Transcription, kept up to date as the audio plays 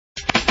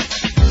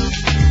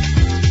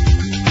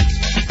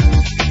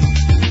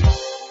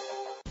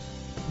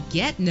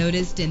Get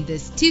noticed in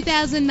this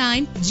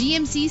 2009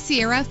 GMC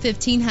Sierra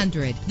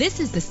 1500. This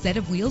is the set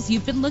of wheels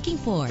you've been looking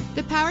for.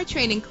 The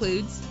powertrain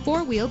includes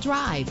four-wheel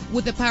drive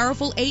with a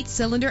powerful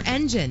 8-cylinder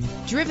engine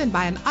driven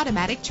by an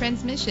automatic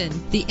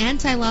transmission. The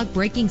anti-lock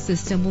braking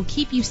system will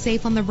keep you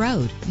safe on the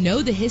road.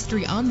 Know the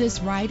history on this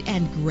ride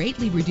and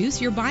greatly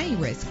reduce your buying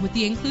risk with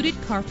the included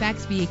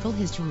Carfax Vehicle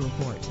History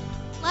Report.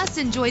 Plus,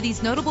 enjoy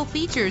these notable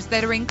features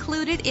that are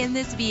included in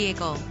this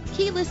vehicle: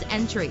 keyless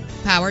entry,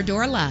 power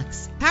door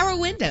locks, power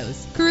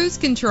windows, cruise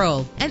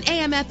control, an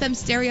AM/FM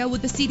stereo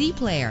with a CD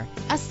player,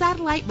 a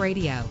satellite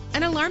radio,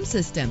 an alarm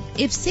system.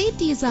 If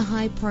safety is a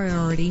high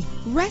priority,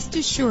 rest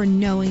assured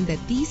knowing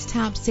that these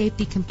top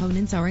safety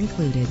components are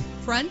included: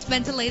 front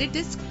ventilated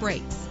disc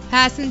brakes,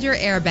 passenger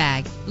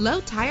airbag,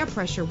 low tire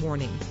pressure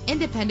warning,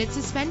 independent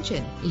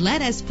suspension.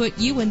 Let us put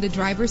you in the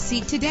driver's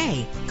seat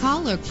today.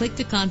 Call or click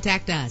to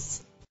contact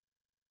us.